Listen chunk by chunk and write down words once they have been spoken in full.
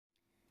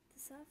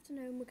This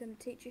afternoon we're going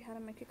to teach you how to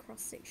make a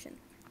cross-section.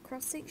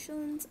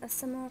 Cross-sections are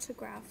similar to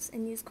graphs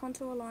and use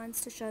contour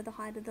lines to show the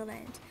height of the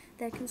land.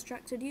 They are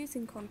constructed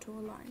using contour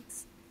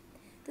lines.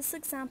 This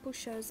example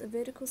shows a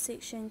vertical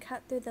section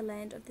cut through the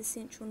land of the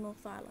central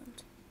North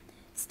Island.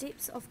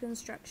 Steps of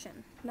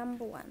construction.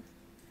 Number 1.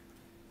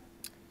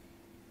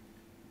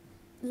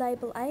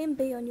 Label A and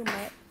B on your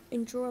map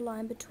and draw a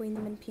line between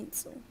them in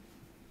pencil.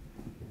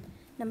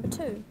 Number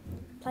 2.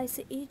 Place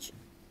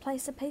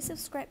a piece of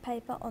scrap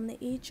paper on the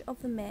edge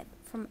of the map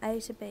from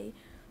A to B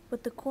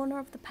with the corner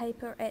of the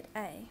paper at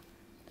A.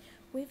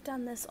 We've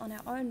done this on our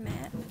own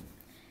map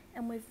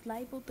and we've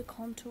labelled the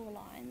contour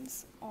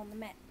lines on the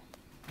map.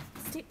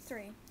 Step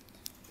 3.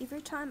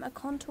 Every time a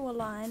contour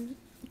line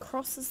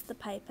crosses the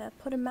paper,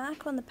 put a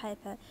mark on the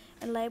paper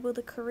and label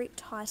the correct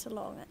height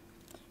along it.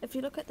 If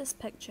you look at this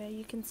picture,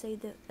 you can see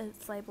that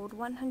it's labelled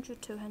 100,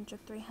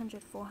 200,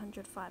 300,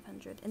 400,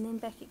 500 and then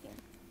back again.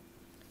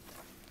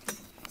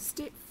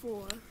 Step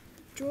 4.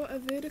 Draw a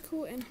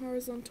vertical and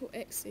horizontal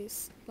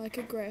axis, like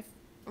a graph,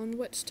 on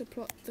which to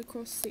plot the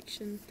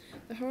cross-section.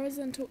 The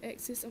horizontal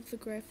axis of the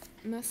graph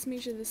must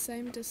measure the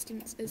same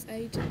distance as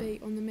A to B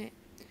on the map.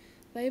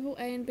 Label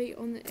A and B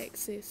on the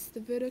axis.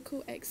 The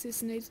vertical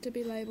axis needs to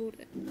be labelled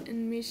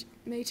in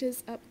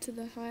metres up to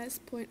the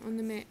highest point on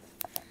the map.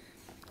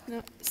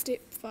 Now,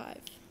 step 5.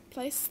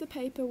 Place the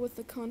paper with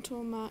the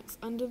contour marks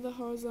under the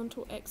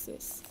horizontal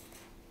axis.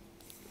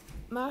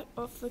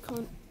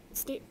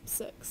 Step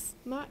 6.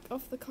 Mark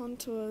off the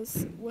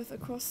contours with a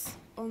cross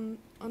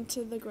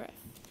onto the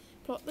graph.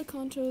 Plot the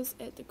contours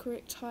at the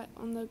correct height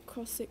on the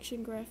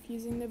cross-section graph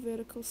using the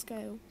vertical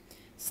scale.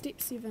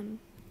 Step 7.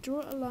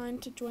 Draw a line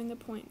to join the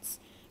points.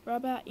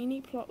 Rub out any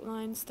plot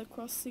lines. The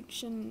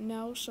cross-section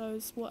now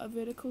shows what a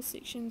vertical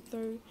section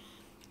through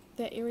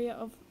the area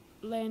of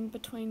land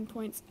between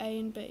points A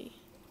and B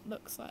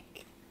looks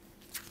like.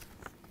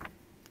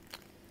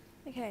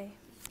 Okay,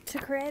 to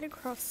create a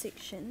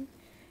cross-section,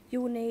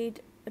 you will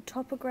need a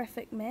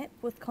topographic map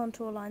with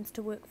contour lines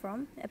to work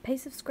from, a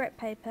piece of scrap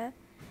paper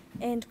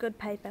and good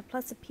paper,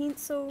 plus a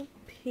pencil,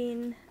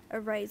 pen,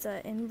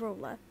 eraser and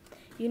ruler.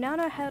 You now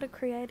know how to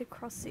create a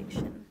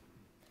cross-section.